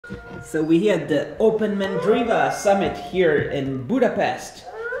So we had the OpenMandriva summit here in Budapest.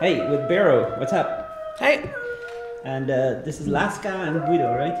 Hey, with Bero, what's up? Hey. And this is Laska and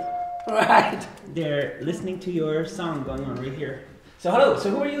Guido, right? Right. They're listening to your song going on right here. So hello,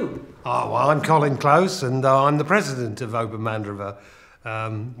 so who are you? Oh, well, I'm Colin Close and I'm the president of OpenMandriva.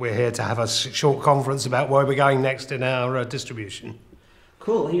 We're here to have a short conference about where we're going next in our distribution.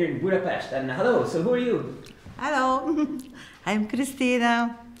 Cool, here in Budapest. And hello, so who are you? Hello, I'm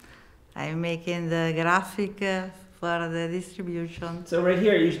Christina. I'm making the graphic for the distribution. So right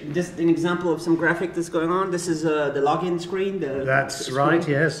here, just an example of some graphic that's going on. This is the login screen. That's screen. right,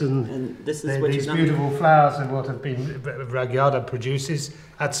 yes. And this is what these beautiful flowers are what have been Ragyada produces.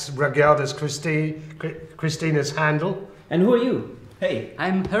 That's Ragyada's Christina's handle. And who are you? Hey.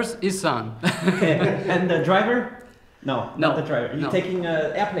 I'm her son. Okay. And the driver? No, not the driver. You're taking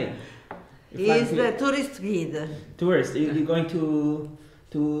an airplane. He's the tourist guide. Tourist. You're going to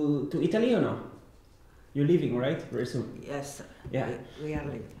Italy or no? You're leaving, right? Very soon. Yes. Yeah. We are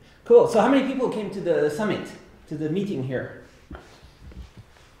leaving. Cool. So how many people came to the summit, to the meeting here?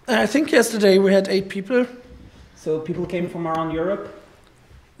 I think yesterday we had 8 people. So people came from around Europe?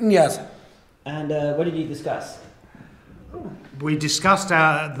 Yes. And what did you discuss? We discussed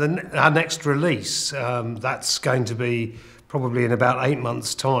our next release. That's going to be probably in about 8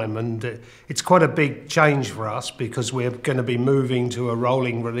 months' time, and it's quite a big change for us because we're going to be moving to a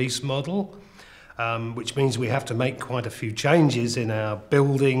rolling release model, which means we have to make quite a few changes in our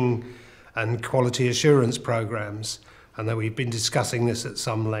building and quality assurance programs, and that we've been discussing this at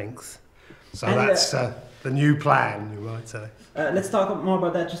some length. So that's the new plan, you might say. Let's talk more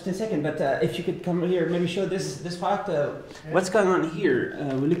about that just in a second, but if you could come here, maybe show this part. What's going on here?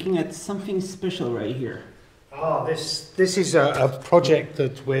 We're looking at something special right here. Oh, this is a project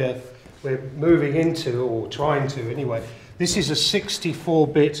that we're moving into, or trying to anyway. This is a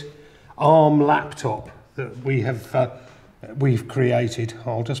 64-bit ARM laptop that we've created.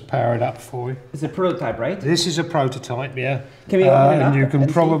 I'll just power it up for you. It's a prototype, right? This is a prototype, yeah. Can we open it up? And you can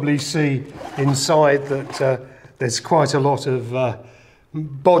probably see inside that there's quite a lot of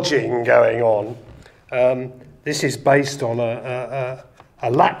bodging going on. This is based on a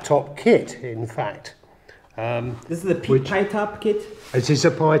laptop kit, in fact. This is the PyTop kit? It is a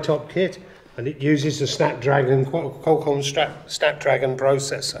PyTop kit, and it uses a Qualcomm Snapdragon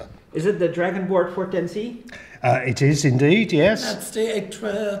processor. Is it the Dragon Board 410C? It is indeed, yes. That's the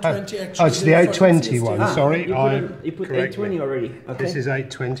 820 actually. Oh, it's the 820 one, sorry. You put 820 already. Okay. This is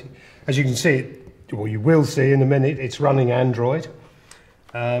 820. As you can see, or you will see in a minute, it's running Android.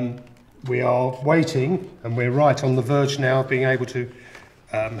 We are waiting, and we're right on the verge now of being able to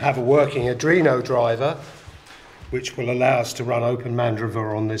have a working Arduino driver, which will allow us to run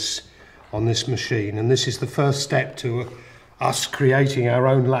OpenMandriva on this machine. And this is the first step to us creating our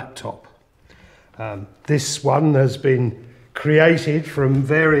own laptop. This one has been created from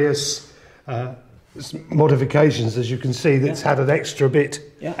various modifications. As you can see, that's had an extra bit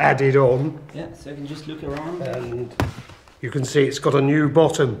added on. Yeah, so you can just look around. And you can see it's got a new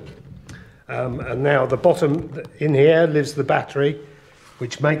bottom. And now the bottom in here lives the battery,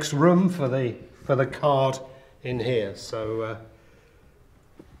 which makes room for the card in here. So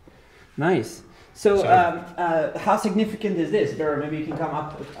nice. So how significant is this? Vera, maybe you can come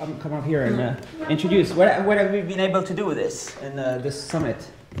up here and introduce. What have we been able to do with this in this summit?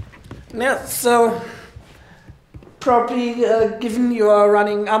 Yeah, so probably given you are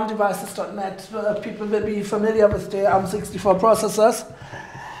running ARMdevices.net, people will be familiar with the ARM64 processors.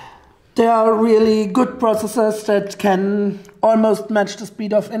 They are really good processors that can almost match the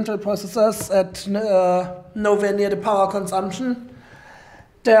speed of Intel processors at nowhere near the power consumption.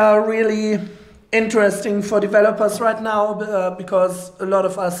 They are really interesting for developers right now because a lot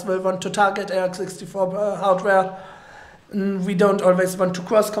of us will want to target ARM64 hardware. We don't always want to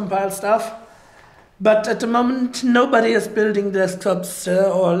cross-compile stuff. But at the moment, nobody is building desktops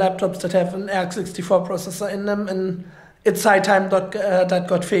or laptops that have an ARM64 processor in them, and it's high time that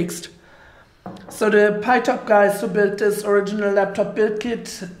got fixed. So the PyTop guys who built this original laptop build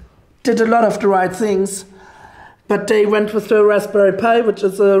kit did a lot of the right things, but they went with the Raspberry Pi, which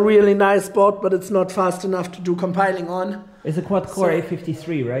is a really nice board, but it's not fast enough to do compiling on. It's a quad-core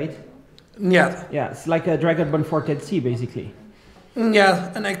A53, right? Yeah. Yeah, it's like a Dragon Board 410C, basically.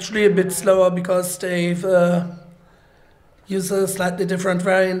 Yeah, and actually a bit slower because they've used a slightly different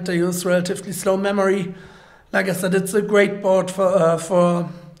variant. They use relatively slow memory. Like I said, it's a great board for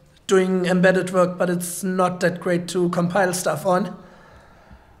doing embedded work, but it's not that great to compile stuff on.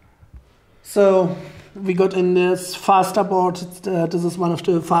 So we got in this faster board. This is one of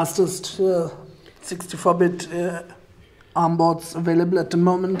the fastest 64-bit ARM boards available at the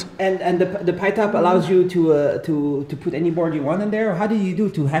moment. And the PyTop allows you to put any board you want in there. How do you do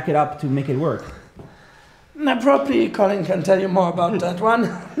to hack it up to make it work? Now, probably Colin can tell you more about that one.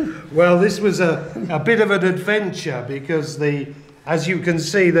 Well, this was a bit of an adventure because as you can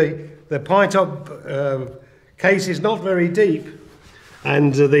see, the PyTop case is not very deep,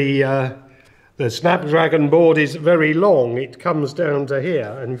 and the Snapdragon board is very long. It comes down to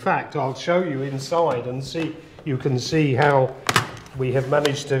here. In fact, I'll show you inside and see. You can see how we have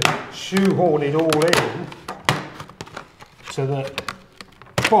managed to shoehorn it all in to the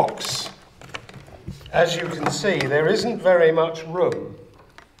box. As you can see, there isn't very much room.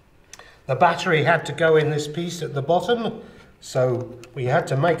 The battery had to go in this piece at the bottom, so we had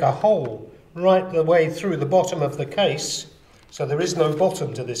to make a hole right the way through the bottom of the case. So there is no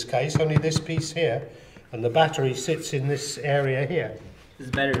bottom to this case, only this piece here, and the battery sits in this area here. This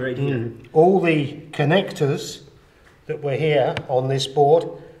battery right here. All the connectors that were here on this board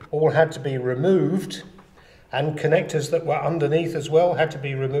all had to be removed, and connectors that were underneath as well had to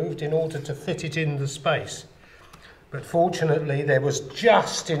be removed in order to fit it in the space. But fortunately there was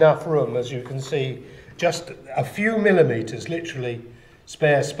just enough room, as you can see, just a few millimeters, literally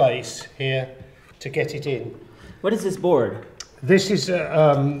spare space here to get it in. What is this board? This is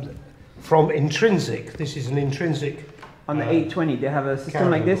from Intrinsic. This is an Intrinsic. On the 820, they have a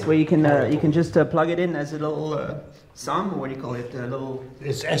system like this where you can just plug it in as a little SOM, or what do you call it? A little.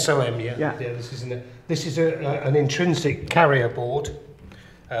 It's SOM, yeah. Yeah. This is an Intrinsic carrier board,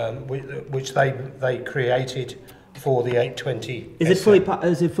 which they created for the 820. Is it fully?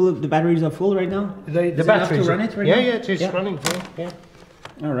 Is it full? The batteries are full right now. The batteries enough to run it right now? now? Yeah, it is running full. Yeah.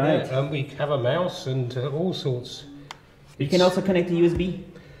 All right. Yeah, we have a mouse and all sorts. You can also connect to USB.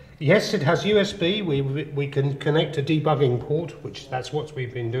 Yes, it has USB. We can connect a debugging port, which that's what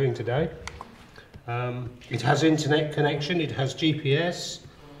we've been doing today. It has internet connection. It has GPS.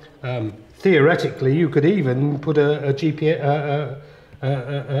 Theoretically, you could even put a GPS,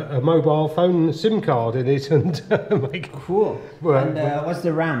 a mobile phone SIM card in it and make it cool. work. And what's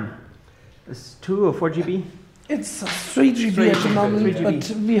the RAM? It's 2 or 4 GB? It's 3 GB at the moment, but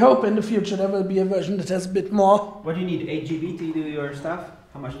we hope in the future there will be a version that has a bit more. What do you need? 8 GB to do your stuff?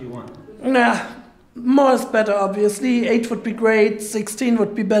 How much do you want? Nah, more is better, obviously. 8 would be great, 16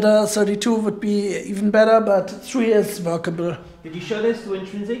 would be better, 32 would be even better, but 3 is workable. Did you show this to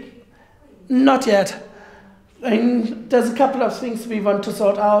Intrinsic? Not yet. I mean, there's a couple of things we want to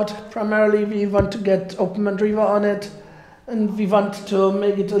sort out. Primarily, we want to get OpenMandriva on it, and we want to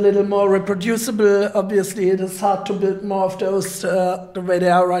make it a little more reproducible. Obviously, it is hard to build more of those the way they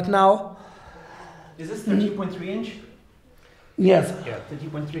are right now. Is this 13.3 inch? Yes. Yeah.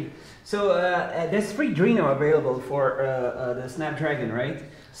 13.3. So there's free Drino available for the Snapdragon, right?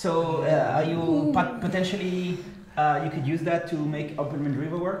 So are you potentially you could use that to make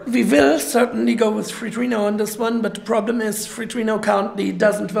OpenMandriva work? We will certainly go with FreeDrino on this one, but the problem is FreeDrino currently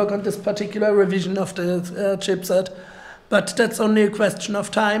doesn't work on this particular revision of the chipset. But that's only a question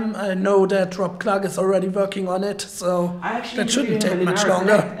of time. I know that Rob Clark is already working on it, so that shouldn't take much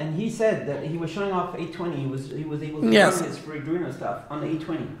longer. And he said that he was showing off 820. He was able to run his FreeDrino stuff on the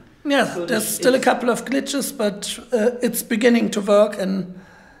 820. Yes, so there's still a couple of glitches, but it's beginning to work, and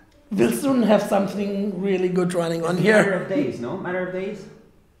we'll soon have something really good running on here. Matter of days, no? Matter of days?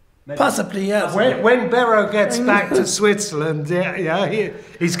 Possibly, yes. When Barrow gets back to Switzerland,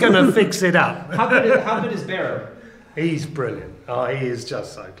 he's going to fix it up. How good is Barrow? He's brilliant. Oh, he is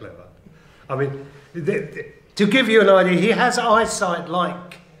just so clever. I mean, to give you an idea, he has eyesight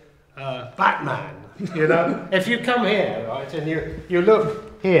like Batman. You know, if you come here, right, and you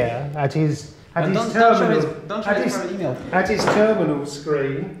look here at his terminal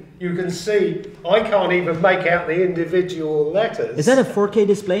screen, you can see I can't even make out the individual letters. Is that a 4K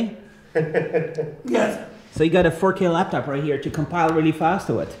display? Yes. So you got a 4K laptop right here to compile really fast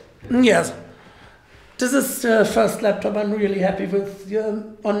to it. Yes. This is the first laptop I'm really happy with.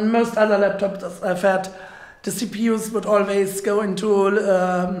 On most other laptops I've had, the CPUs would always go into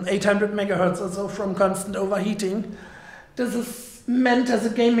 800 megahertz or so from constant overheating. This is meant as a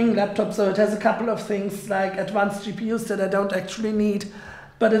gaming laptop, so it has a couple of things like advanced GPUs that I don't actually need,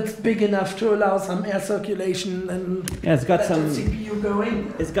 but it's big enough to allow some air circulation and it's got some CPU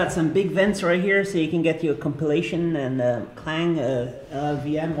going. It's got some big vents right here, so you can get your compilation and Clang,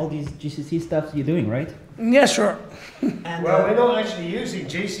 VM, all these GCC stuff you're doing, right? Yeah, sure. And, well, we're not actually using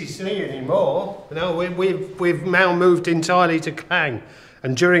GCC anymore. No, we've now moved entirely to Clang.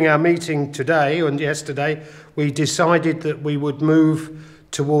 And during our meeting today and yesterday, we decided that we would move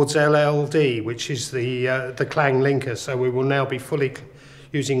towards LLD, which is the Clang linker. So we will now be fully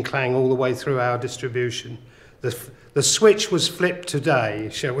using Clang all the way through our distribution. The switch was flipped today,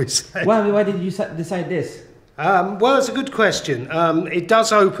 shall we say. Why did you decide this? Well, it's a good question. It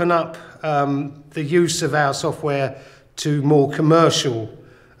does open up the use of our software to more commercial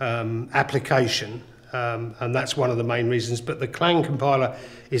application, and that's one of the main reasons. But the Clang compiler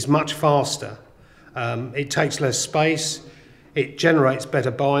is much faster. It takes less space. It generates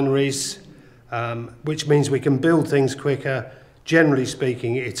better binaries, which means we can build things quicker. Generally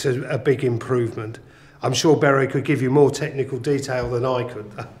speaking, it's a big improvement. I'm sure Barry could give you more technical detail than I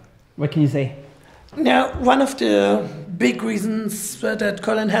could. What can you say? Now, one of the big reasons that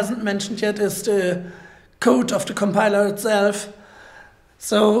Colin hasn't mentioned yet is the code of the compiler itself.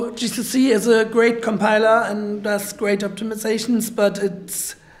 So GCC is a great compiler and does great optimizations, but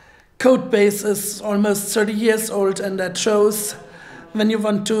its code base is almost 30 years old, and that shows when you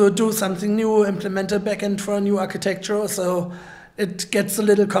want to do something new, implement a backend for a new architecture. So it gets a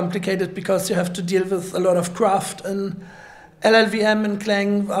little complicated because you have to deal with a lot of craft, and LLVM and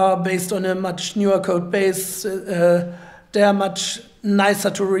Clang are based on a much newer code base. They are much nicer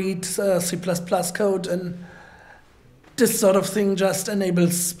to read C++ code, and this sort of thing just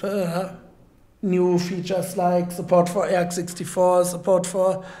enables new features like support for ARC64, support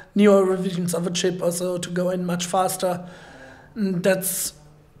for newer revisions of a chip also to go in much faster. And that's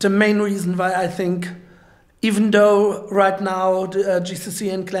the main reason why I think, even though right now the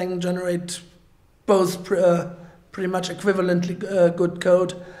GCC and Clang generate both pretty much equivalently good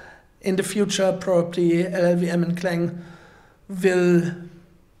code, in the future probably LLVM and Clang will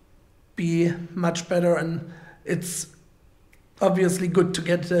be much better, and it's obviously good to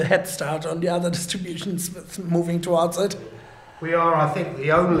get a head start on the other distributions with moving towards it. We are, I think,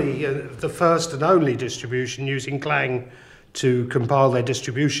 the first and only distribution using Clang to compile their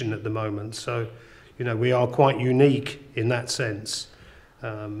distribution at the moment. So, we are quite unique in that sense.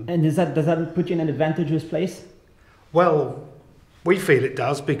 And does that put you in an advantageous place? Well, we feel it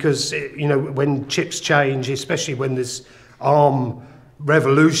does because, when chips change, especially when this ARM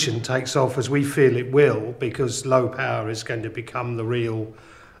revolution takes off, as we feel it will, because low power is going to become the real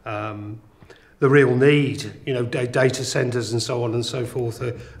need. Data centers and so on and so forth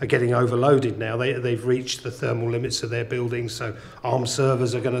are getting overloaded now. They've reached the thermal limits of their buildings, so ARM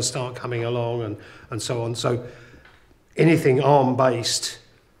servers are going to start coming along and so on. So anything ARM based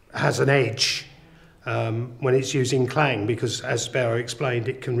has an edge when it's using Clang, because, as Barry explained,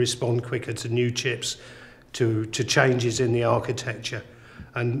 it can respond quicker to new chips, to changes in the architecture.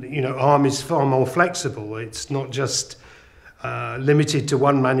 And ARM is far more flexible. It's not just limited to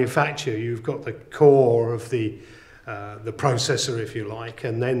one manufacturer. You've got the core of the processor, if you like,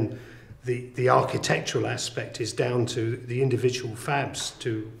 and then the architectural aspect is down to the individual fabs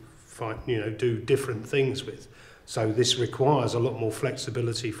to do different things with. So this requires a lot more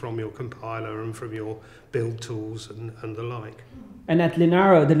flexibility from your compiler and from your build tools and the like. And at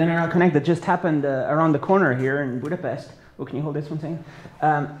Linaro, the Linaro Connect that just happened around the corner here in Budapest. Oh, can you hold this one second?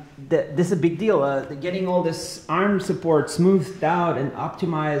 This is a big deal. Getting all this ARM support smoothed out and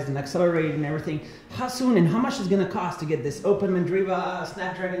optimized and accelerated and everything. How soon and how much is it going to cost to get this OpenMandriva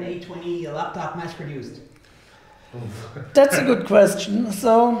Snapdragon 820 laptop mass produced? That's a good question.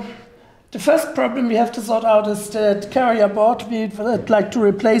 So the first problem we have to sort out is the carrier board. We'd like to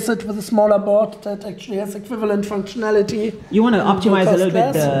replace it with a smaller board that actually has equivalent functionality. You want to optimize a little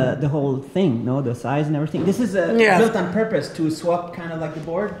bit the whole thing, no? The size and everything. This is built on purpose to swap kind of like the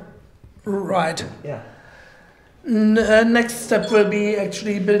board? Right. Yeah. Next step will be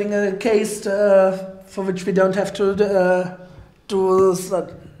actually building a case for which we don't have to do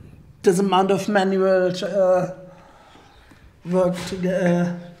this amount of manual work to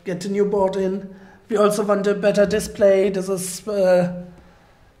get the new board in. We also want a better display. This is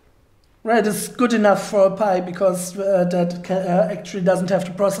it's good enough for a Pi because that actually doesn't have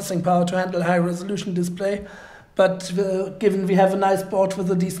the processing power to handle high resolution display. But given we have a nice board with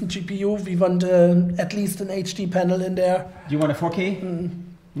a decent GPU, we want at least an HD panel in there. Do you want a 4K?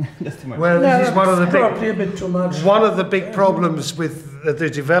 That's too much. Well, this is one of the probably a bit too much. One of the big problems with the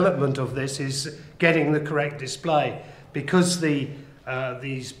development of this is getting the correct display, because these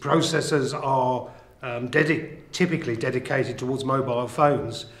processors are typically dedicated towards mobile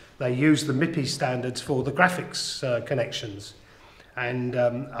phones. They use the MIPI standards for the graphics connections, and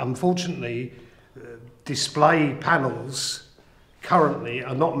unfortunately, display panels currently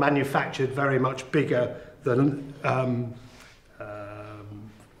are not manufactured very much bigger than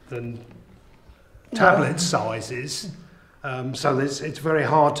tablet sizes. So it's very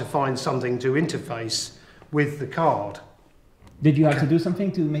hard to find something to interface with the card. Did you have to do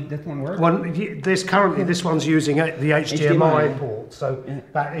something to make that one work? Well, this one's using the HDMI port, so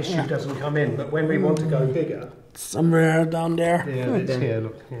that issue doesn't come in. But when we want to go bigger, somewhere down there. Yeah, it's here.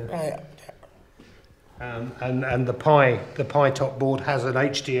 Look. Yeah. Yeah. And the Pi top board has an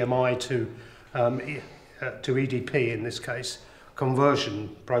HDMI to EDP in this case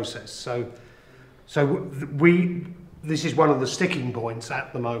conversion process. So this is one of the sticking points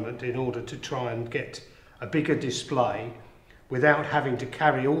at the moment in order to try and get a bigger display without having to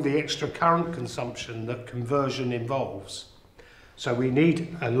carry all the extra current consumption that conversion involves. So we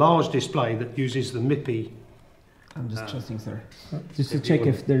need a large display that uses the MIPI. I'm just trusting, sir. Just to check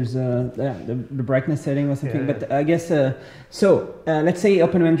if there's the brightness setting or something. Yeah. But I guess, let's say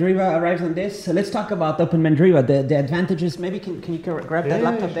OpenMandriva arrives on this. So let's talk about OpenMandriva, the advantages. Maybe can you grab that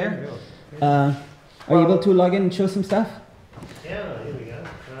laptop there? Yeah. Are you able to log in and show some stuff? Yeah, here we go.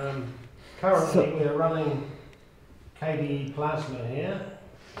 Currently we're running KDE Plasma here.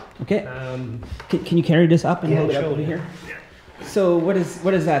 Okay. Can you carry this up and hold it up over here? Yeah. So what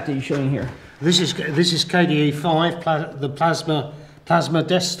is that you're showing here? This is KDE 5, the Plasma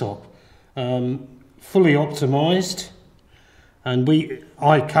desktop, fully optimized, and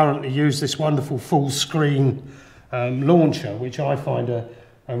I currently use this wonderful full screen launcher, which I find a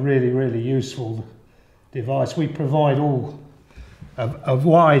really useful device. We provide a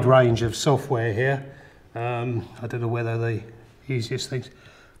wide range of software here. I don't know whether the easiest things.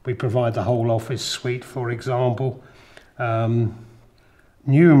 We provide the whole Office suite, for example.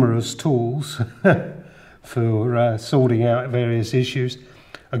 Numerous tools for sorting out various issues.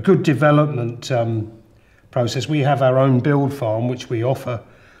 A good development process. We have our own build farm, which we offer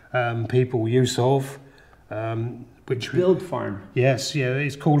people use of. Build farm? Yes, yeah,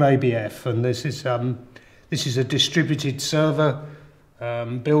 it's called ABF, and this is a distributed server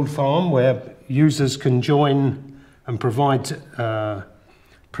build farm where users can join and provide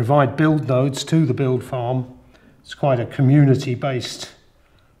build nodes to the build farm. It's quite a community-based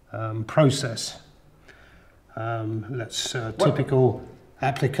process. Typical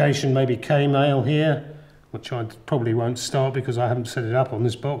application, maybe Kmail here, which I probably won't start because I haven't set it up on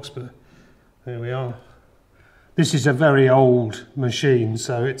this box, but there we are. This is a very old machine,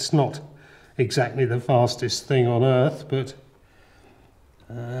 so it's not exactly the fastest thing on earth, but...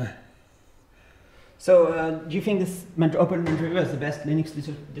 So, do you think this OpenMandriva is the best Linux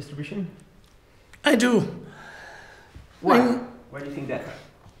distribution? I do. Why? Why do you think that?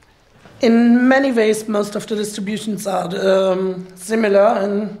 In many ways, most of the distributions are similar,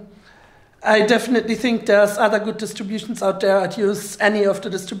 and I definitely think there's other good distributions out there. I'd use any of the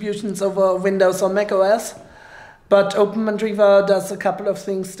distributions over Windows or Mac OS, but OpenMandriva does a couple of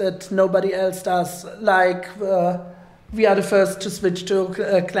things that nobody else does, like we are the first to switch to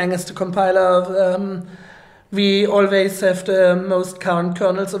Clang as the compiler. We always have the most current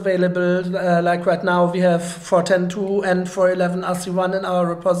kernels available. Like right now, we have 4.10.2 and 4.11 RC1 in our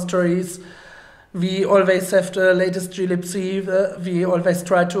repositories. We always have the latest glibc. We always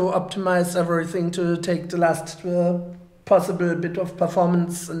try to optimize everything to take the last possible bit of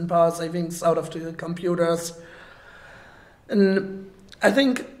performance and power savings out of the computers. And I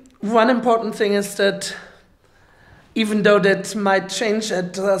think one important thing is that even though that might change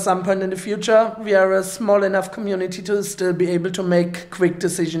at some point in the future, we are a small enough community to still be able to make quick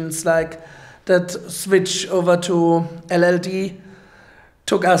decisions, like that switch over to LLD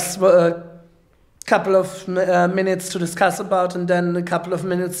took us a couple of minutes to discuss about, and then a couple of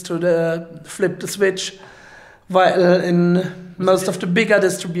minutes to flip the switch, while in most of the bigger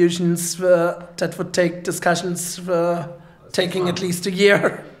distributions that would take discussions taking at least a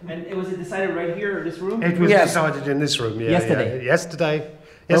year. And was it decided right here in this room? It was decided in this room, yeah. Yesterday? Yeah.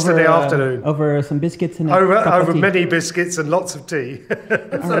 Yesterday afternoon. Over some biscuits and over many biscuits and lots of tea.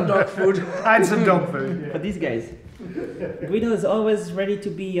 And some dog food. And some dog food, yeah. For these guys. Guido is always ready to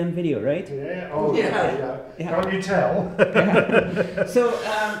be on video, right? Yeah, Can't you tell? Yeah. So,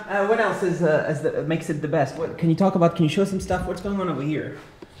 what else makes it the best? Can you show some stuff? What's going on over here?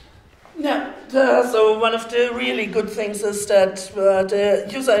 Yeah, so one of the really good things is that the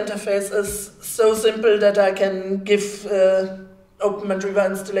user interface is so simple that I can give OpenMandriva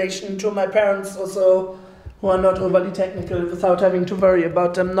installation to my parents also, who are not overly technical, without having to worry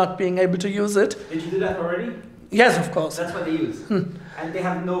about them not being able to use it. Did you do that already? Yes, of course. That's what they use. And they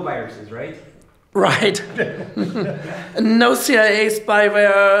have no viruses, right? Right. No CIA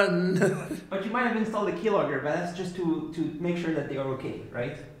spyware. But you might have installed a keylogger, but that's just to make sure that they are okay,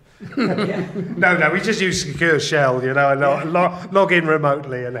 right? Yeah. No, we just use secure shell, and log in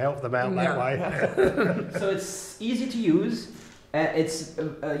remotely and help them out that way. So it's easy to use. It's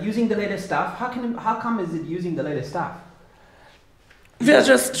using the latest stuff. How come is it using the latest stuff? We are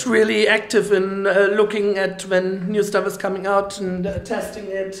just really active in looking at when new stuff is coming out and testing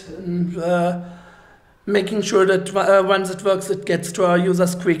it. And making sure that once it works, it gets to our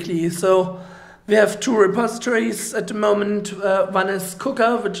users quickly. So we have 2 repositories at the moment. One is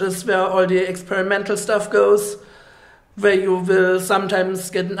Cooker, which is where all the experimental stuff goes, where you will sometimes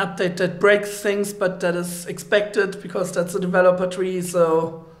get an update that breaks things, but that is expected because that's a developer tree.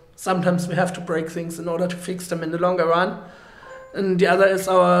 So sometimes we have to break things in order to fix them in the longer run. And the other is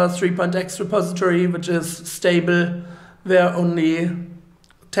our 3.x repository, which is stable, where only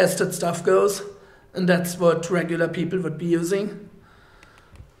tested stuff goes. And that's what regular people would be using.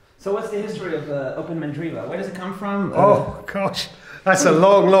 So what's the history of OpenMandriva? Where does it come from? Oh, gosh, that's a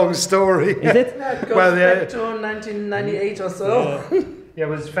long, long story. Is it? Yeah, it goes back to 1998 or so. Yeah, it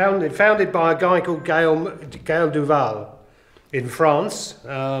was founded by a guy called Gaël Duval in France,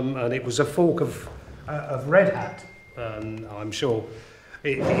 and it was a fork of Red Hat. I'm sure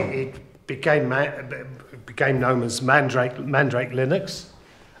it became known as Mandrake Linux,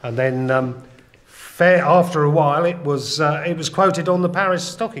 and then after a while it was quoted on the Paris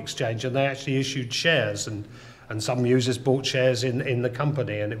Stock Exchange, and they actually issued shares, and some users bought shares in the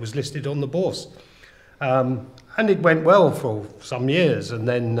company, and it was listed on the bourse, and it went well for some years, and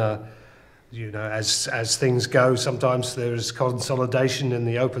then as things go, sometimes there is consolidation in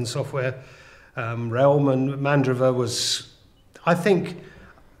the open software realm, and Mandriva was, I think,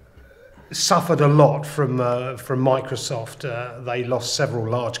 suffered a lot from Microsoft. They lost several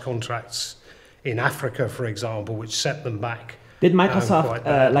large contracts in Africa, for example, which set them back. Did Microsoft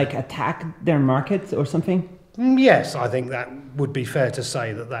attack their market or something? Yes, I think that would be fair to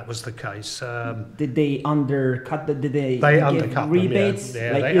say that was the case. Did they undercut? Did they undercut rebates,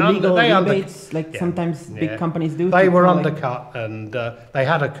 them, yeah. like illegal rebates, sometimes big companies do? They were undercut, and they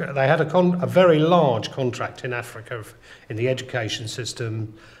had a very large contract in Africa in the education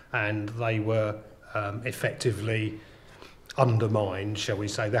system, and they were effectively undermined, shall we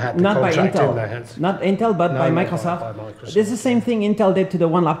say. They had the contract in their hands. Not Intel, but by Microsoft. By Microsoft. This is the same thing Intel did to the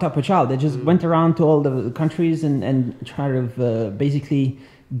one laptop per child. They just went around to all the countries and tried to basically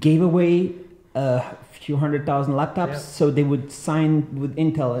gave away a few 100,000 laptops, so they would sign with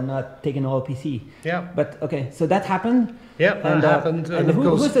Intel and not take an all PC. Yeah. But okay, so that happened. Yeah, that happened. And of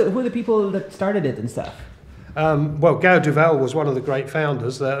course, who are the people that started it and stuff? Well, Gaël Duval was one of the great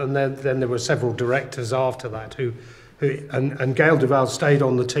founders, and then there were several directors after that and Gaël Duval stayed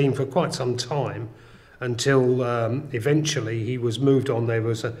on the team for quite some time until eventually he was moved on. There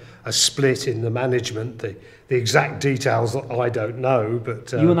was a split in the management. The exact details I don't know,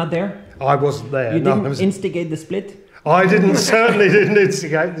 but you were not there? I wasn't there. You didn't instigate the split? I certainly didn't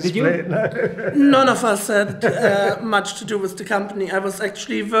instigate the split. No. None of us had much to do with the company. I was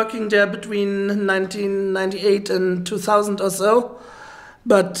actually working there between 1998 and 2000 or so.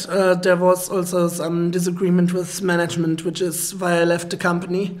 But there was also some disagreement with management, which is why I left the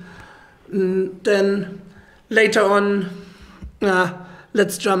company. Then later on,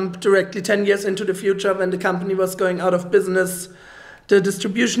 let's jump directly 10 years into the future, when the company was going out of business. The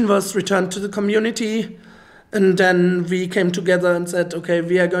distribution was returned to the community, and then we came together and said, okay,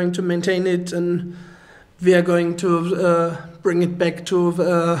 we are going to maintain it, and we are going to bring it back to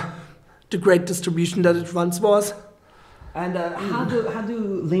the great distribution that it once was. And how do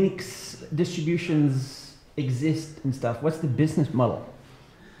Linux distributions exist and stuff? What's the business model?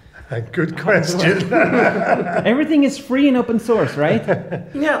 A good question. Everything is free and open source, right?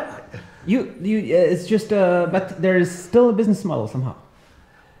 Yeah. It's just, but there is still a business model somehow.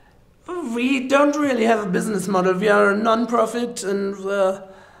 We don't really have a business model. We are a non-profit, and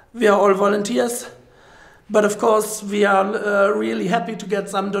we are all volunteers. But of course, we are really happy to get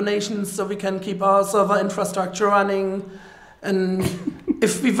some donations so we can keep our server infrastructure running. And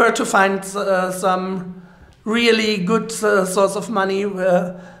if we were to find some really good source of money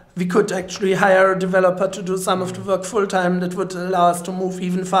where we could actually hire a developer to do some of the work full-time, that would allow us to move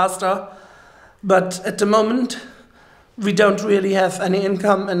even faster. But at the moment, we don't really have any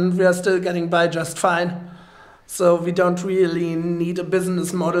income, and we are still getting by just fine. So we don't really need a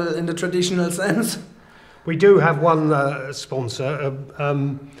business model in the traditional sense. We do have one sponsor.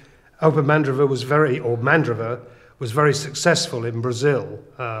 OpenMandriva Mandriva was very successful in Brazil.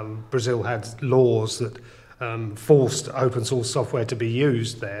 Brazil had laws that forced open source software to be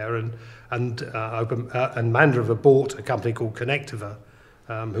used there, and Mandriva bought a company called Connectiva,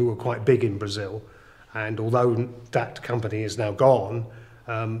 who were quite big in Brazil. And although that company is now gone,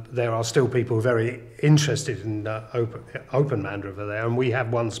 there are still people very interested in OpenMandriva there, and we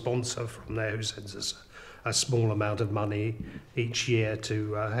have one sponsor from there who sends us a small amount of money each year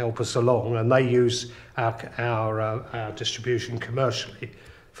to help us along, and they use our distribution commercially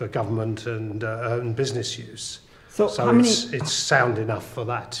for government and business use. So it's sound enough for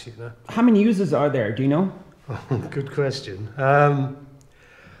that, you know. How many users are there? Do you know? Good question.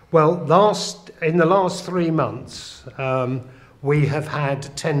 Well, in the last 3 months, we have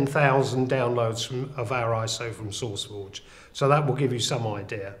had 10,000 downloads of our ISO from SourceForge. So that will give you some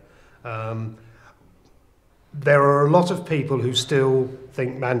idea. There are a lot of people who still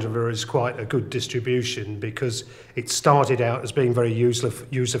think Mandriva is quite a good distribution because it started out as being very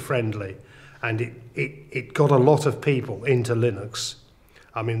user-friendly, and it got a lot of people into Linux.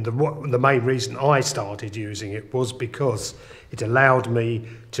 I mean, the main reason I started using it was because it allowed me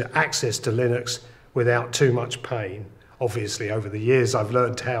to access to Linux without too much pain. Obviously, over the years, I've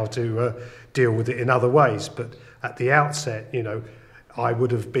learned how to deal with it in other ways, but at the outset, you know, I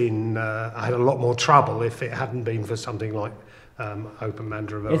would have been, I had a lot more trouble if it hadn't been for something like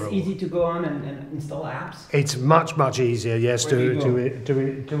OpenMandriva. It's easy to go on and install apps? It's much, much easier, yes, to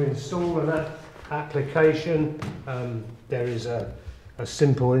install an application. There is a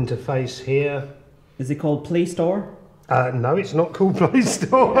simple interface here. Is it called Play Store? No, it's not called Play Store. Is it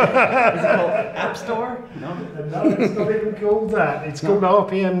called App Store? No? No, it's not even called that. It's called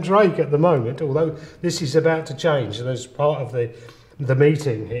RPM Drake at the moment, although this is about to change. So there's part of the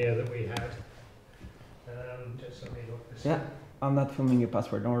meeting here that we had. Just let me look this up. I'm not filming your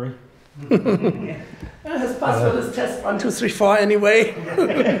password, don't worry. His password is test1234 anyway.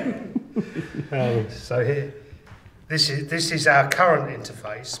 So here, this is our current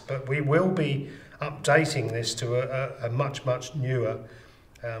interface, but we will be updating this to a much newer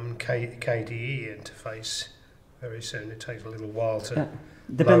KDE interface very soon. It takes a little while to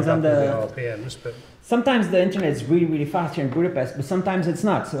depends load on up the RPMs, but sometimes the internet is really fast here in Budapest, but sometimes it's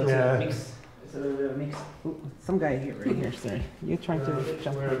not. So it's a mix. It's a little bit of a mix. Ooh, some guy here, right here. Sorry, you're trying to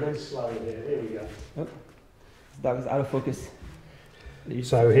jump. We're a bit slow here. Here we go. Oh, that was out of focus.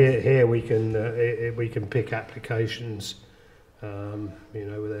 So here we can pick applications. You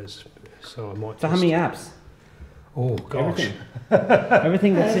know, there's so I might. So how many apps? Oh gosh,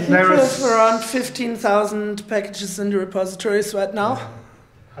 Everything that's in there is around 15,000 packages in the repositories right now.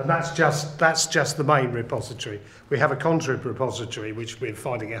 And that's just the main repository. We have a contrib repository which we're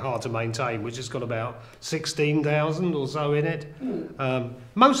finding it hard to maintain, which has got about 16,000 or so in it.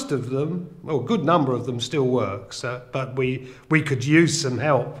 Most of them, or a good number of them, still works, but we could use some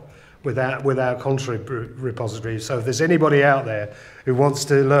help with our contrib repository. So if there's anybody out there who wants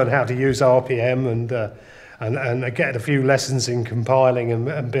to learn how to use RPM and get a few lessons in compiling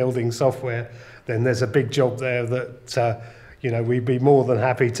and building software, then there's a big job there that you know, we'd be more than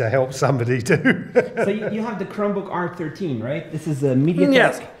happy to help somebody do. So you have the Chromebook R13, right? This is a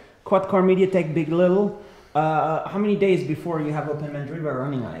MediaTek, quad-core MediaTek Big Little. How many days before you have OpenMandriva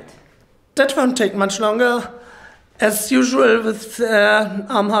running on it? That won't take much longer. As usual with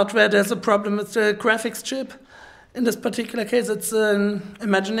ARM hardware, there's a problem with the graphics chip. In this particular case, it's an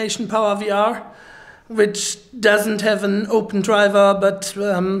Imagination Power VR, which doesn't have an open driver, but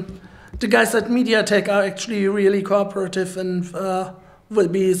the guys at MediaTek are actually really cooperative and will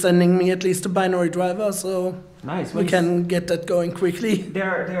be sending me at least a binary driver, so nice. We can get that going quickly.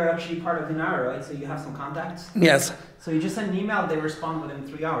 They're actually part of the NARA, right? So you have some contacts? Yes. So you just send an email, they respond within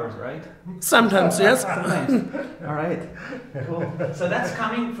 3 hours, right? Sometimes, yes. Sometimes. All right. Cool. So that's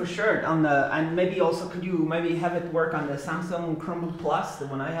coming for sure. And maybe also could you maybe have it work on the Samsung Chromebook Plus, the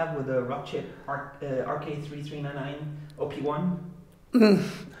one I have with the Rockchip RK3399 OP1?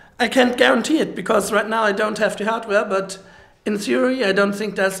 I can't guarantee it because right now I don't have the hardware, but in theory I don't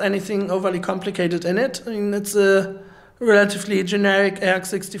think there's anything overly complicated in it. I mean, it's a relatively generic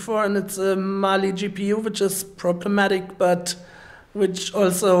AX64 and it's a Mali GPU, which is problematic, but which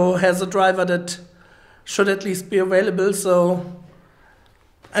also has a driver that should at least be available, so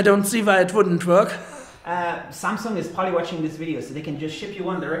I don't see why it wouldn't work. Samsung is probably watching this video, so they can just ship you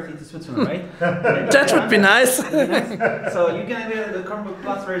one directly to Switzerland, right? That would be nice. So you're going to get the Chromebook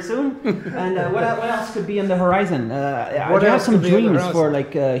Plus very soon. And what else could be on the horizon? Do you have some dreams for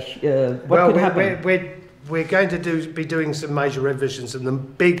like what could happen? We're going to be doing some major revisions, and the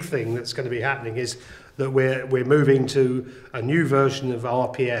big thing that's going to be happening is that we're moving to a new version of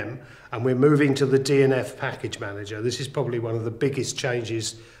RPM, and we're moving to the DNF package manager. This is probably one of the biggest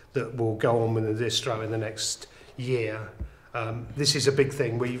changes that will go on with the distro in the next year. This is a big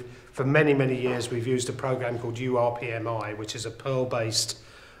thing. For many years, we've used a program called URPMI, which is a Perl-based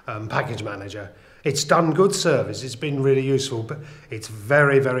package manager. It's done good service. It's been really useful, but it's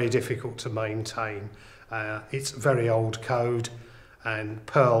very difficult to maintain. It's very old code, and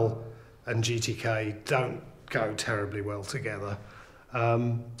Perl and GTK don't go terribly well together.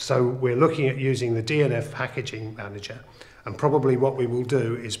 So we're looking at using the DNF packaging manager. And probably what we will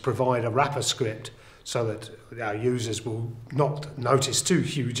do is provide a wrapper script so that our users will not notice too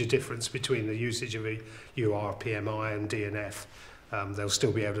huge a difference between the usage of UR, PMI and DNF. They'll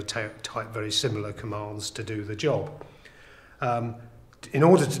still be able to type very similar commands to do the job. In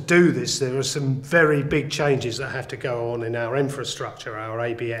order to do this, there are some very big changes that have to go on in our infrastructure, our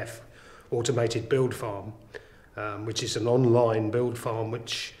ABF, Automated Build Farm, which is an online build farm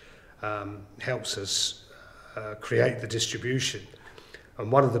which helps us create the distribution. And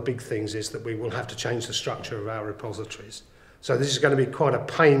one of the big things is that we will have to change the structure of our repositories. So this is going to be quite a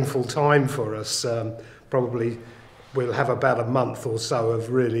painful time for us. Probably we'll have about a month or so of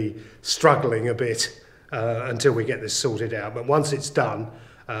really struggling a bit until we get this sorted out. But once it's done,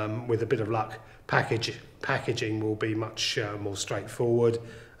 with a bit of luck, packaging will be much more straightforward,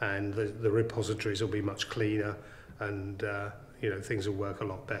 and the repositories will be much cleaner, and things will work a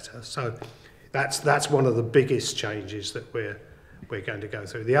lot better. So that's one of the biggest changes that we're going to go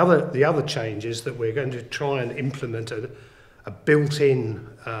through. The other change is that we're going to try and implement a built-in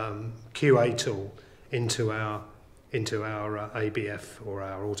QA tool into our ABF, or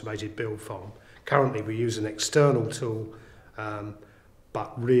our automated build farm. Currently we use an external tool,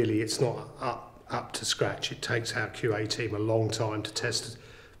 but really it's not up to scratch. It takes our QA team a long time to test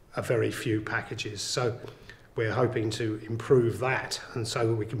a very few packages. So we're hoping to improve that, and so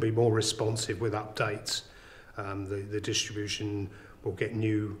that we can be more responsive with updates. The distribution will get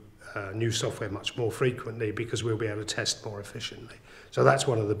new software much more frequently, because we'll be able to test more efficiently. So that's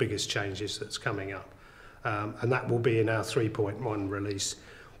one of the biggest changes that's coming up. And that will be in our 3.1 release,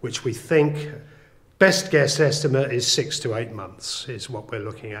 which we think, best guess estimate is 6 to 8 months is what we're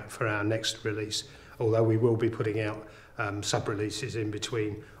looking at for our next release, although we will be putting out sub-releases in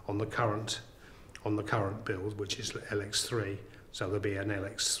between on the current build, which is LX3. So there'll be an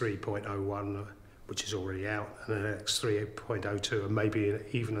LX 3.01, which is already out, and an LX 3.02, and maybe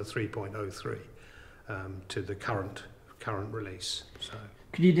even a 3.03 to the current release. So.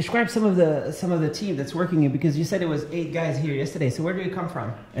 Could you describe some of the team that's working here? Because you said it was 8 guys here yesterday. So where do you come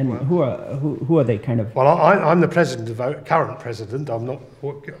from, and who are they kind of? Well, I'm the current president. I've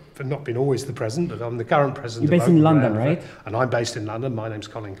not been always the president, but I'm the current president. You're based in London, right? And I'm based in London. My name's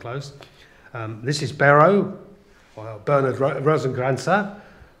Colin Close. This is Bernard Rosengranzer,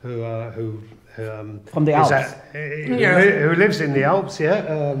 who from the Alps, who lives in the Alps,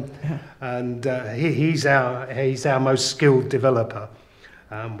 and he's our most skilled developer.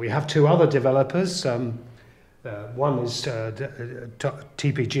 We have 2 other developers. One is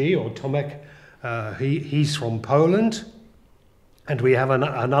TPG, or Tomek. He's from Poland. And we have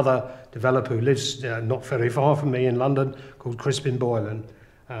another developer who lives not very far from me in London, called Crispin Boylan.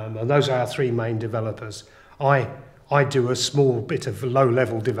 And those are our 3 main developers. I do a small bit of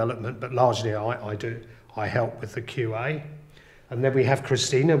low-level development, but largely I help with the QA. And then we have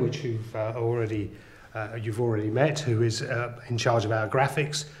Christina, which you've already met, who is in charge of our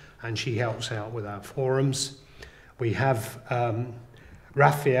graphics, and she helps out with our forums. We have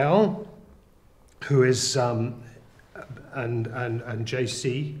Raphael, who is and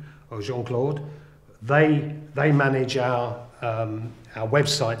JC, or Jean-Claude. They manage our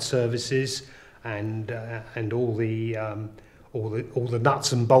website services and all the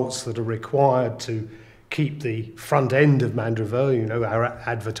nuts and bolts that are required to keep the front end of Mandriva, our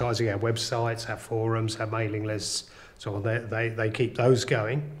advertising, our websites, our forums, our mailing lists, so on. They keep those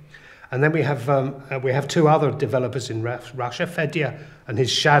going. And then we have 2 other developers in Russia, Fedya and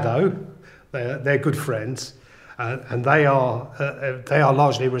his shadow. They're good friends, and they are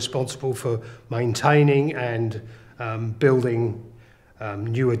largely responsible for maintaining and building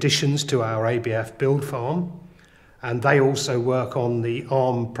new additions to our ABF build farm, and they also work on the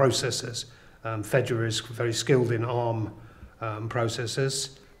ARM processors. Fedya is very skilled in ARM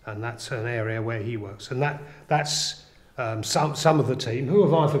processors, and that's an area where he works. And that's some of the team. Who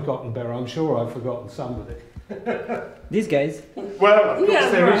have I forgotten, Bear? I'm sure I've forgotten somebody. These guys. Well, of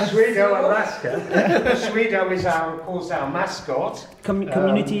course, there is Swedo and Raska. Swedo is, of course, our mascot.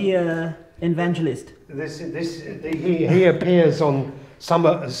 Community evangelist. He appears on some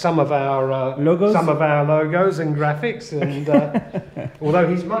of our logos, and graphics, and although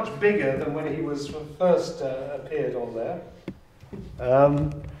he's much bigger than when he was first appeared on there.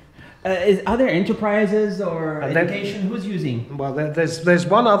 Are there enterprises or education? Who's using? Well, there's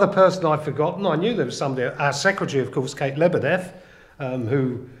one other person I've forgotten. I knew there was somebody. Our secretary, of course, Kate Lebedev,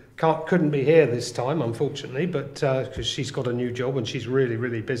 who couldn't be here this time, unfortunately, but because she's got a new job and she's really,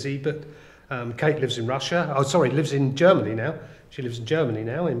 really busy. But Kate lives in Russia. Oh, sorry, lives in Germany now. She lives in Germany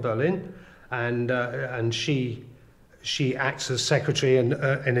now, in Berlin, and she she acts as secretary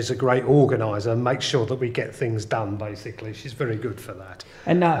and is a great organizer and makes sure that we get things done, basically. She's very good for that.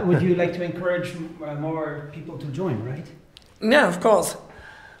 And would you like to encourage more people to join, right? Yeah, of course.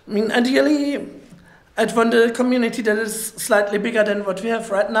 I mean, ideally, I'd want a community that is slightly bigger than what we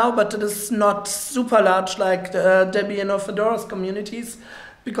have right now, but it is not super large like the Debian or Fedora's communities,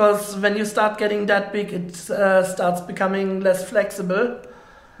 because when you start getting that big, it starts becoming less flexible.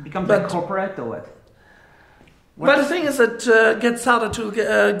 It becomes like corporate or what? Well, the thing is, it gets harder to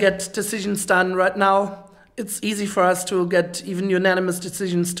get decisions done right now. It's easy for us to get even unanimous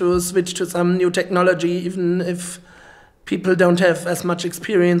decisions to switch to some new technology, even if people don't have as much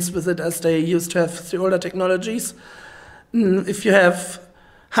experience with it as they used to have with the older technologies. If you have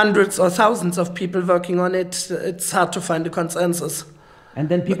hundreds or thousands of people working on it, it's hard to find a consensus. And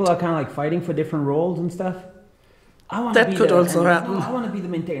then people are kind of like fighting for different roles and stuff? That could also happen. No, I want to be the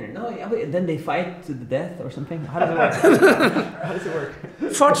maintainer. No, then they fight to the death or something. How does it work? How does it work?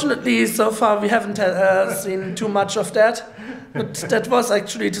 Fortunately, so far we haven't seen too much of that. But that was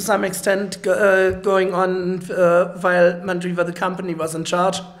actually to some extent going on while Mandriva, the company, was in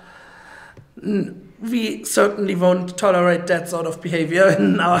charge. We certainly won't tolerate that sort of behavior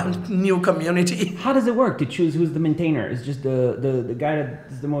in our new community. How does it work to choose who's the maintainer? Is just the guy that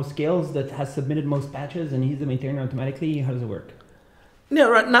has the most skills, that has submitted most patches, and he's the maintainer automatically? How does it work? Yeah,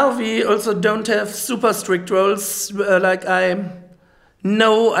 right now we also don't have super strict roles. Like I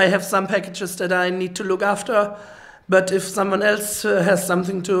know I have some packages that I need to look after, but if someone else has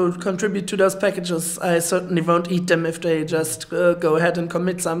something to contribute to those packages, I certainly won't eat them if they just go ahead and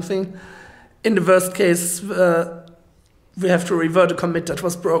commit something. In the worst case, we have to revert a commit that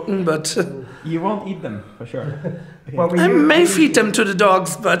was broken, but... You won't eat them, for sure. Okay. Well, I may feed them to the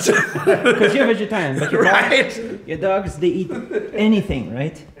dogs, but... Because you're vegetarian, but your right. Your dogs, they eat anything,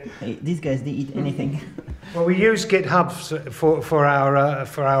 right? These guys, they eat anything. Well, we use GitHub for our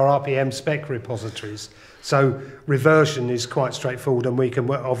RPM spec repositories. So reversion is quite straightforward, and we can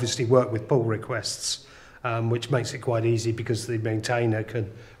obviously work with pull requests, which makes it quite easy because the maintainer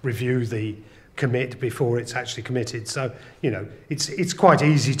can review the commit before it's actually committed. So, you know, it's quite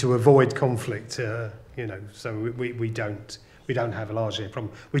easy to avoid conflict, you know, so we don't have a largely a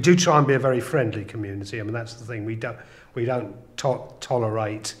problem. We do try and be a very friendly community. I mean, that's the thing. We don't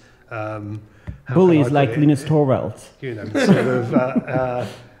tolerate bullies like Linus Torvalds. You know, sort of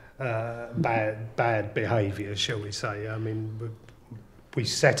bad behaviour, shall we say? I mean, we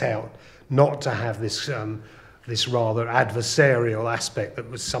set out not to have this this rather adversarial aspect that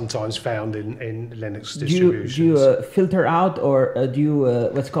was sometimes found in Linux distributions. Do you filter out, or do you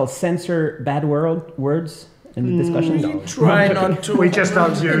what's called censor bad words in the discussions? We try not to. We just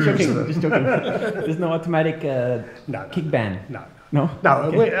don't use them. Just joking. There's no automatic kick ban. No.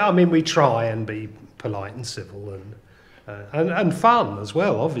 Okay. I mean, we try and be polite and civil and fun as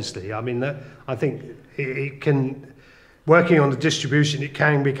well. Obviously, I mean, I think it can. Working on the distribution, it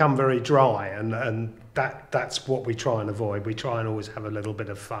can become very dry, and that's what we try and avoid. We try and always have a little bit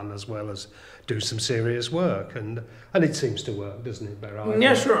of fun as well as do some serious work, and it seems to work, doesn't it, Bear?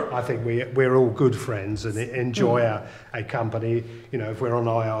 Yeah, sure. I think we're all good friends and enjoy a company. You know, if we're on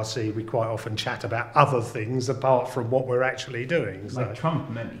IRC, we quite often chat about other things apart from what we're actually doing. So. Like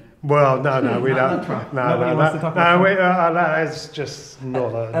Trump, maybe. Well, no, we don't. Not Trump. No, Nobody wants to talk about Trump. That's just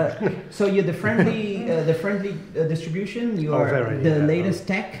not a. So you're the friendly distribution. You are the latest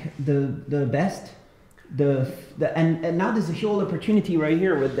tech, the best, and now there's a whole opportunity right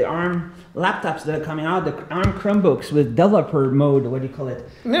here with the ARM laptops that are coming out, the ARM Chromebooks with developer mode. What do you call it?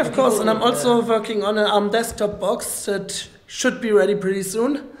 Yeah, of course. And I'm also working on an ARM desktop box that should be ready pretty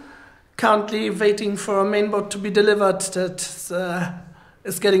soon. Currently waiting for a mainboard to be delivered. That.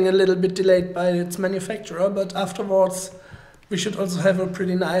 Is getting a little bit delayed by its manufacturer, but afterwards we should also have a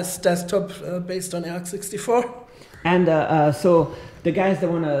pretty nice desktop based on ARC64. And so the guys that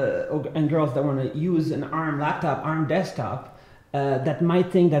want to, and girls that want to use an ARM laptop, ARM desktop, that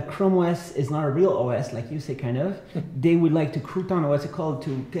might think that Chrome OS is not a real OS, like you say, kind of, they would like to crouton, or what's it called,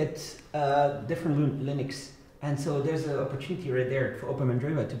 to get different Linux. And so there's an opportunity right there for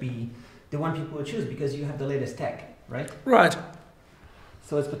OpenMandriva to be the one people would choose because you have the latest tech, right? Right.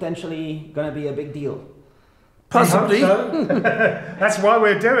 So it's potentially going to be a big deal. Possibly. So. That's why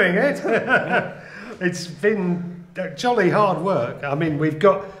we're doing it. It's been jolly hard work. I mean, we've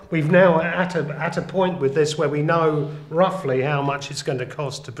now at a point with this where we know roughly how much it's going to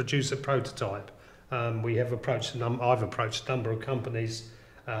cost to produce a prototype. I've approached a number of companies,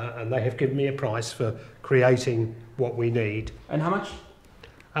 and they have given me a price for creating what we need. And how much?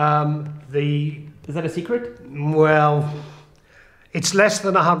 Is that a secret? Well. It's less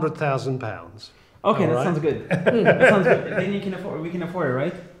than £100,000. Okay, All that right. sounds good. That sounds good. Then we can afford it,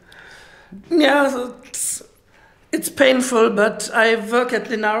 right? Yeah, so it's painful, but I work at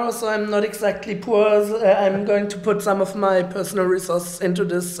Linaro, so I'm not exactly poor. So I'm going to put some of my personal resources into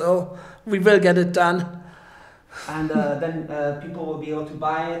this, so we will get it done. And then people will be able to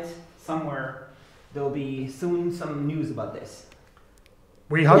buy it somewhere. There will be soon some news about this.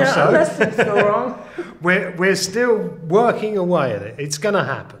 We hope Yeah, so. unless things go wrong. We're still working away at it. It's going to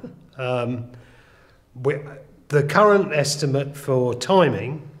happen. The current estimate for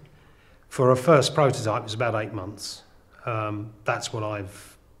timing for a first prototype is about 8 months. That's what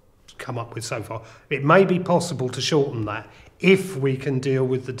I've come up with so far. It may be possible to shorten that if we can deal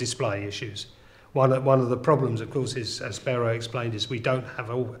with the display issues. One of the problems, of course, is, as Bero explained, is we don't have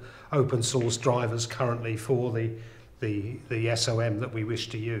open source drivers currently for the SOM that we wish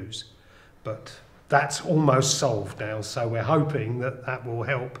to use. But that's almost solved now, so we're hoping that that will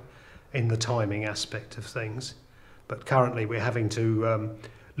help in the timing aspect of things. But currently we're having to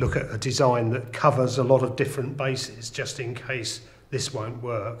look at a design that covers a lot of different bases, just in case this won't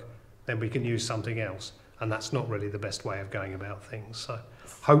work, then we can use something else. And that's not really the best way of going about things. So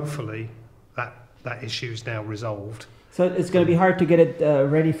hopefully that issue is now resolved. So it's going to be hard to get it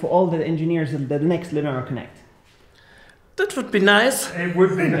ready for all the engineers in the next Linaro Connect. That would be nice. It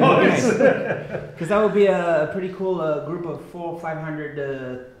would be nice. Because that would be a pretty cool group of 400 or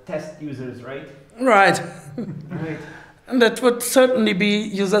 500 test users, right? Right. Right. And that would certainly be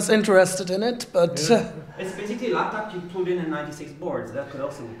users interested in it, but It's basically a laptop you plugged in 96 boards. That could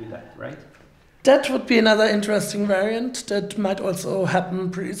also be that, right? that would be another interesting variant that might also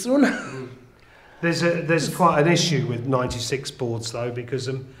happen pretty soon. There's quite an issue with 96 boards though, because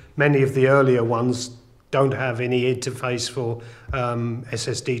many of the earlier ones don't have any interface for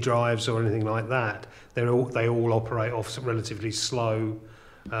SSD drives or anything like that. They all operate off relatively slow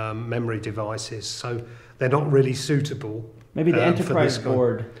memory devices, so they're not really suitable. Maybe the for enterprise this kind.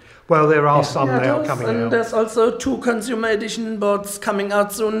 board. Well, there are some Yeah, now those, coming and out. there's also 2 consumer edition boards coming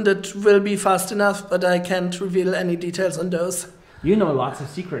out soon that will be fast enough, but I can't reveal any details on those. You know lots of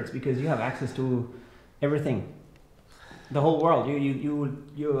secrets because you have access to everything, the whole world.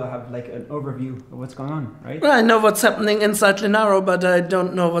 You have like an overview of what's going on, right? Well, I know what's happening inside Linaro, but I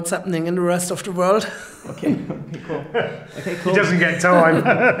don't know what's happening in the rest of the world. Okay, cool. Okay, cool. He doesn't get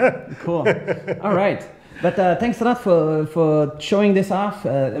time. Cool. All right. But thanks a lot for showing this off.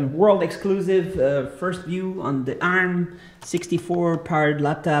 A world exclusive first view on the ARM 64 powered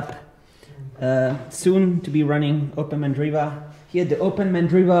laptop. Soon to be running OpenMandriva. Here at the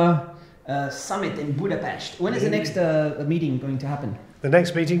OpenMandriva Summit in Budapest. When is the next meeting going to happen? The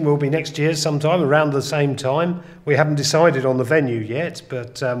next meeting will be next year sometime, around the same time. We haven't decided on the venue yet,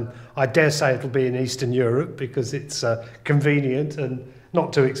 but I dare say it'll be in Eastern Europe because it's convenient and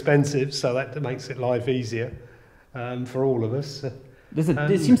not too expensive, so that makes it life easier for all of us.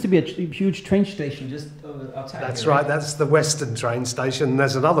 There seems to be a huge train station just outside. That's here, right, that's the Western train station.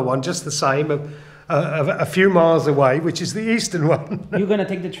 There's another one just the same, a few miles away, which is the Eastern one. You're going to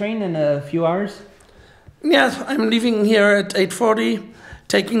take the train in a few hours? Yes, I'm leaving here at 8:40.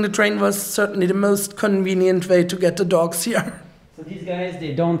 Taking the train was certainly the most convenient way to get the dogs here. So these guys,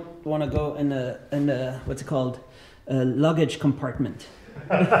 they don't want to go in a what's it called, a luggage compartment.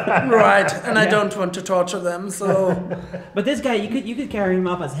 Right, and I don't want to torture them, so But this guy, you could carry him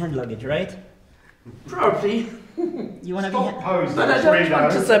up as hand luggage, right? probably. You want to Stop posing. But I don't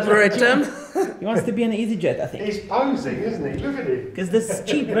want to separate them. He wants to be an EasyJet, I think. He's posing, isn't he? Look at him. Because this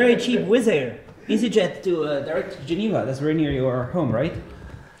cheap, very cheap Wizz Air EasyJet to direct to Geneva. That's very near your home, right?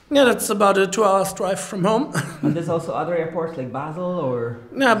 Yeah, that's about a 2 hours drive from home. And there's also other airports like Basel or.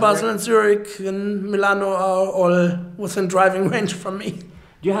 Yeah, Basel and Zurich and Milano are all within driving range from me.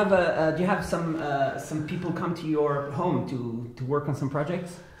 Do you have some people come to your home to work on some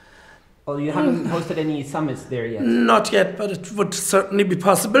projects? Or you haven't hosted any summits there yet? Not yet, but it would certainly be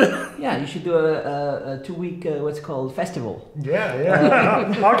possible. Yeah, you should do a 2-week what's called festival.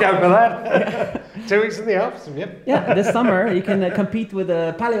 Yeah. I'll go for that. 2 weeks in the Alps, yep. Yeah, this summer you can compete with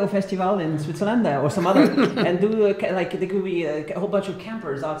a Paleo Festival in Switzerland or some other, and do like there could be a whole bunch of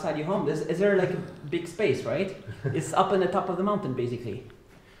campers outside your home. Is there like a big space, right? It's up in the top of the mountain, basically.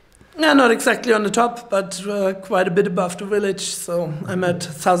 Yeah, not exactly on the top, but quite a bit above the village. So I'm at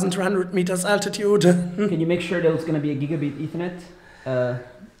 1,300 meters altitude. Can you make sure there's going to be a gigabit Ethernet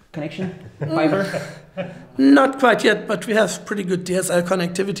connection, fiber? Not quite yet, but we have pretty good DSL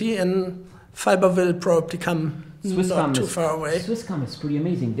connectivity, and fiber will probably come not too far away. Swisscom is pretty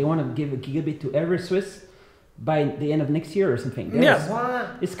amazing. They want to give a gigabit to every Swiss by the end of next year or something.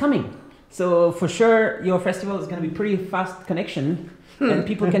 Yeah. It's coming. So for sure, your festival is going to be pretty fast connection, and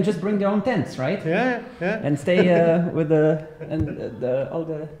people can just bring their own tents, right? Yeah, yeah. And stay with all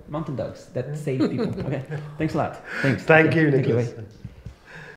the mountain dogs that save people. Okay, thanks a lot. Thanks. Thank you, Thank you. Nicholas.